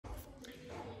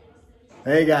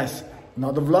Hey guys,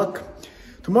 another vlog.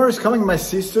 Tomorrow is coming my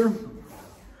sister.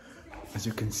 As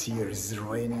you can see, it's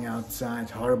raining outside,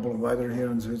 horrible weather here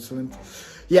in Switzerland.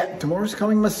 Yeah, tomorrow is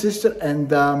coming my sister,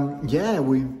 and yeah,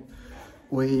 we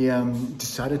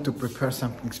decided to prepare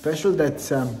something special. That's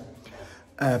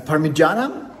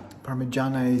Parmigiana.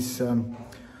 Parmigiana is an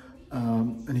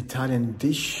Italian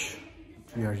dish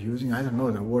we are using. I don't know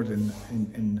the word in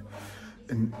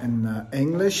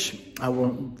English. I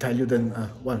will tell you then,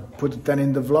 well, put it then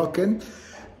in the vlog in.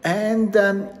 And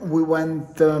we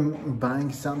went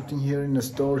buying something here in a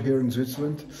store here in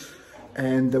Switzerland,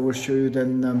 and I will show you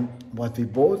then what we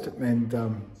bought and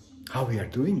how we are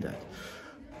doing that.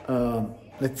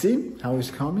 Let's see how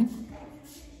it's coming.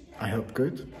 I hope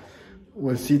good.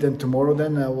 We'll see them tomorrow.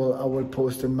 Then I will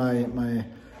post on my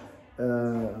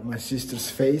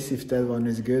sister's face if that one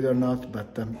is good or not.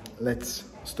 But let's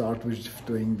start with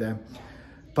doing the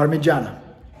Parmigiana.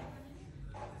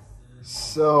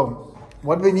 So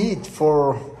what we need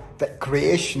for the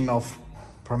creation of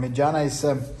Parmigiana is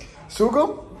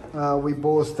SUGO. We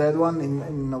bought that one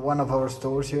in one of our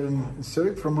stores here in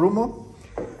Zurich from RUMMO.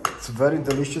 It's very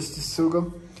delicious, this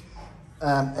SUGO.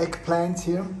 Eggplant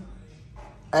here,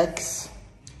 eggs,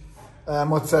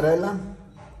 mozzarella.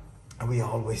 We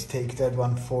always take that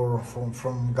one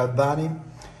from Galbani,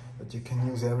 that you can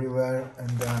use everywhere,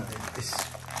 and it's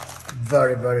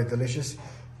very, very delicious.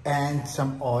 And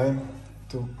some oil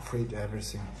to frit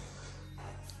everything.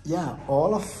 Yeah,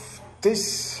 all of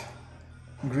these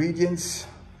ingredients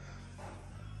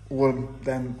will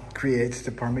then create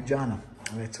the Parmigiana.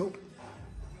 Let's hope.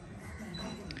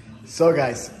 So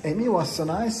guys, Amy was so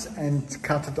nice and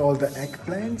cut all the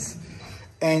eggplants,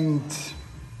 and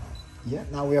yeah,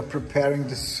 now we are preparing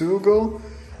the SUGO,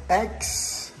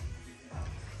 eggs.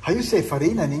 How you say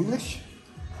farina in English?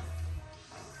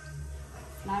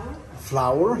 Flour.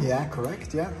 Flour, yeah,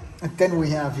 correct, yeah. And then we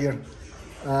have here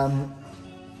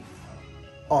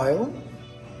oil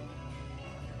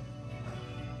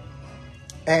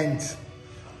and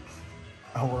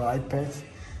our iPad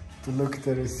to look at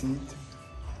the receipt,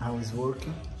 how it's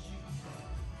working.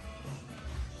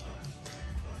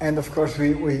 And of course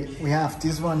we have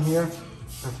this one here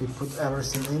that we put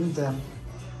everything in, the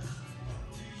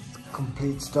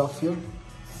complete stuff here.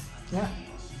 Yeah.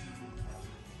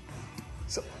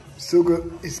 So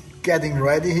SUGO is getting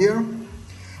ready here.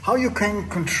 How you can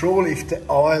control if the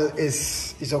oil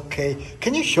is okay?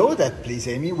 Can you show that please,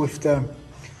 Amy, with the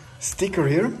sticker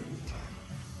here?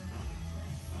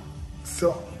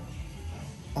 So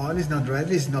oil is not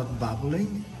ready, it's not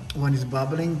bubbling. When it's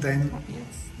bubbling, then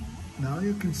now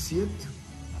you can see it.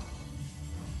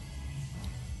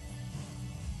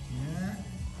 Yeah,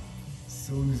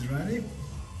 soon is ready.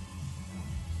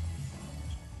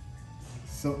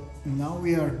 So now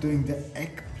we are doing the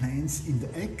eggplants in the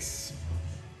eggs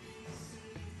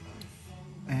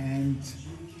and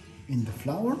in the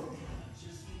flour.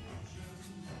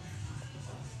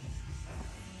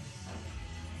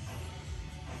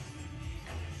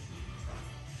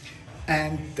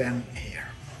 And then here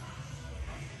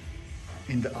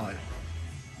in the oil.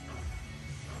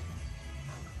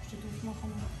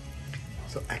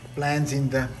 So eggplants in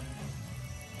the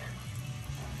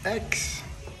eggs,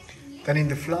 then in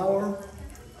the flour,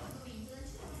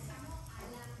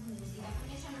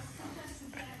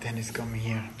 then it's coming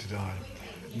here to the oil.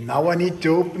 Now I need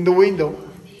to open the window.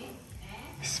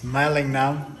 It's smelling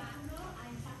now.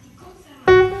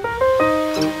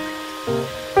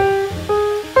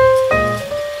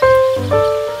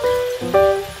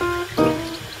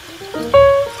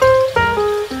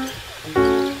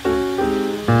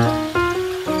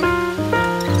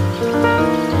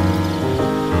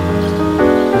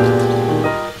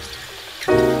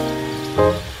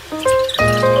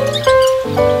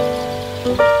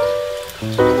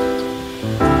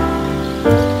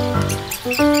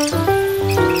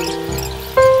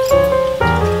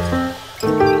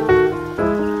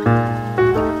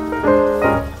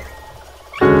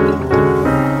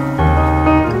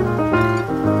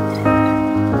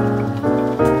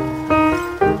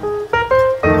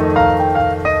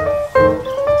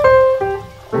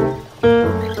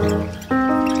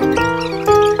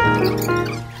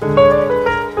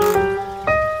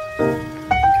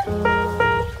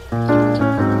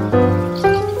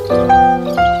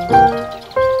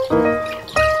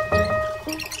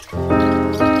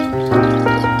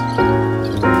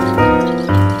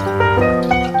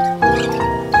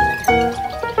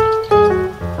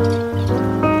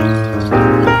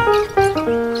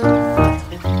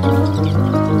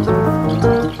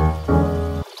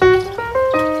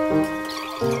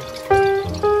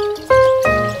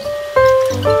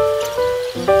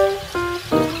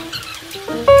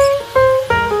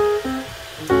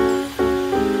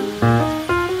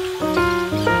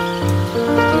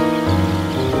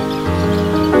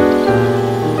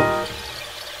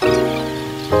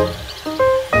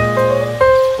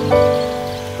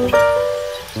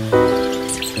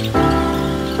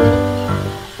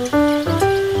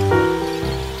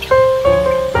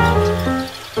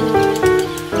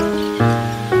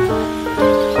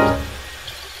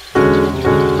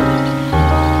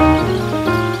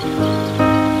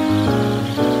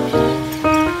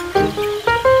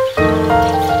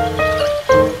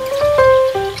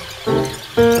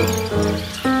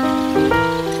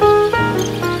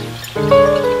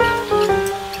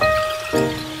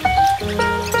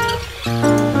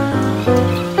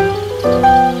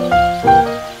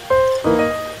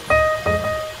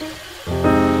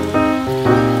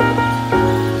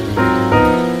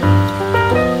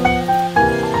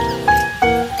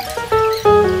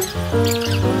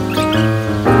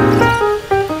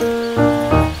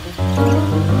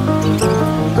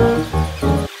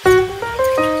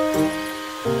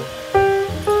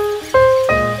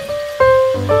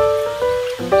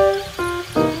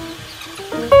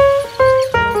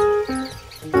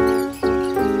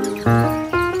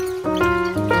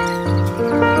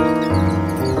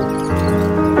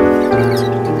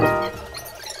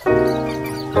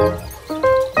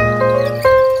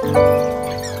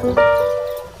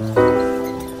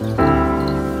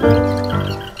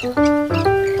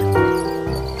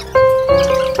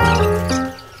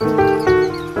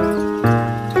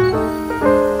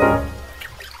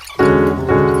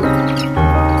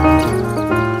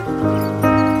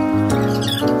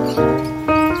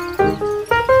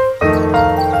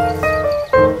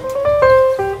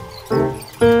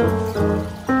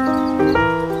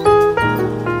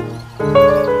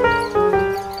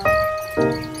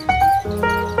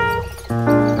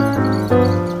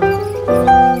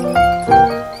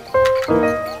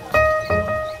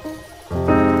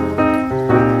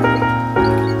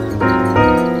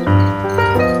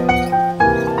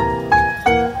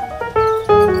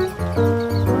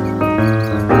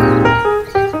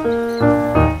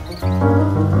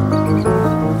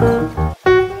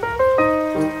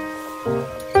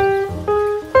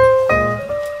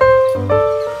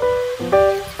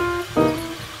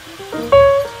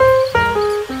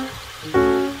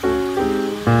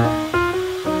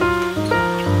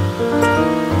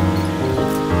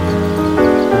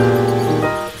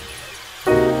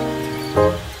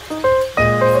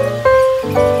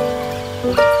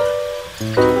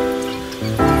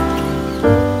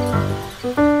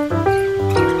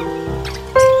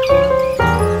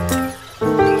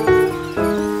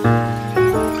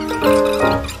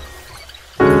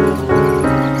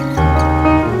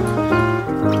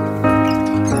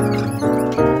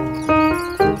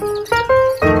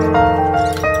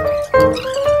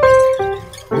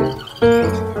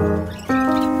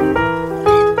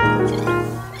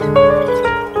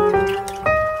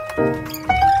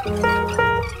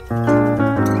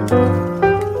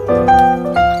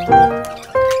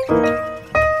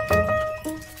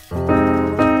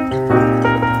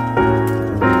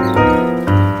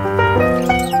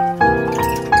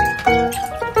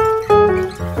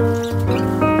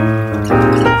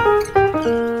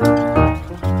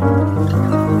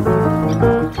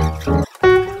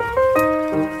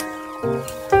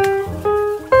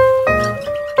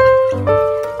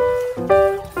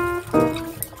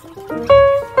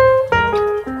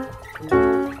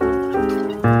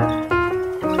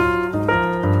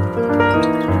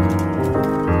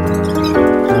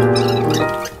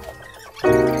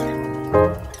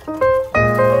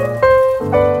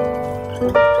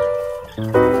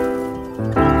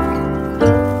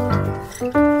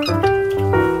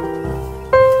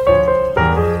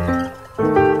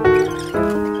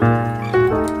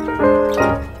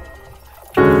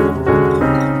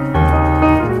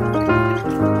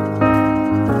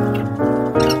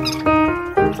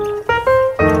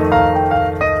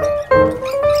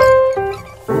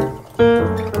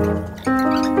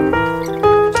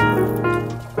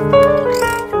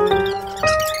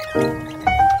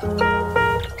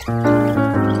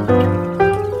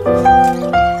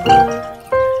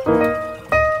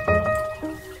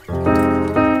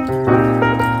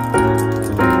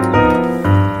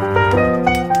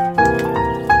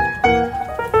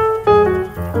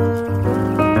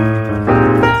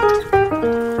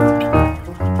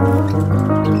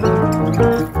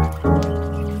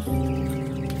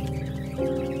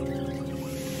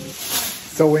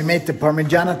 So we made the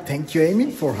Parmigiana. Thank you,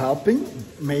 Amy, for helping.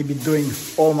 Maybe doing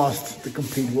almost the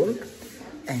complete work.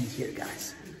 And here,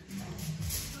 guys.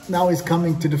 Now it's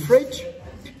coming to the fridge.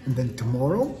 And then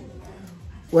tomorrow,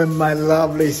 when my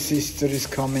lovely sister is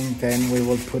coming, then we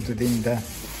will put it in the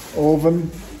oven.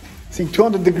 I think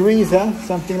 200 degrees, huh?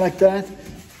 Something like that.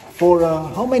 For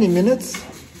how many minutes?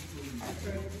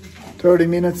 30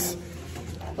 minutes.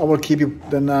 I will keep you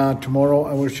then tomorrow.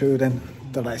 I will show you then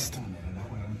the rest.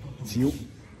 See you.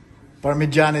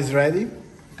 Parmigiana is ready.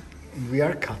 And we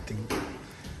are cutting.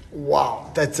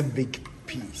 Wow, that's a big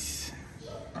piece.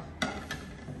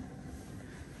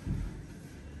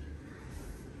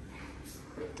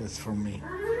 That's for me.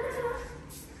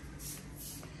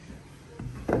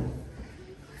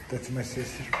 That's my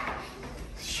sister.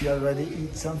 She already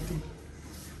eat something?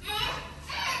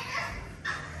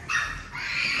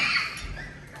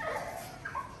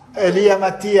 Elia,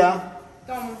 Mattia.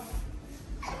 Toma.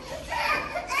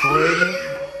 Freude.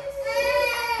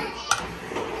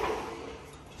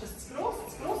 Das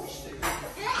große Stück.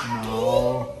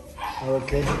 No.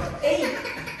 Okay. Ey,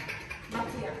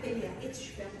 Mattia. It's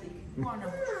fertig.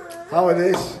 Buono. How it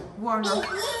is? Buono.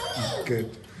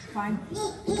 Good. Fine.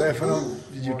 Stefano,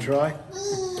 did you try?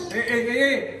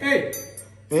 Hey!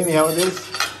 Amy, how it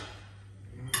is?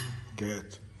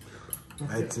 Good.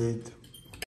 That's it.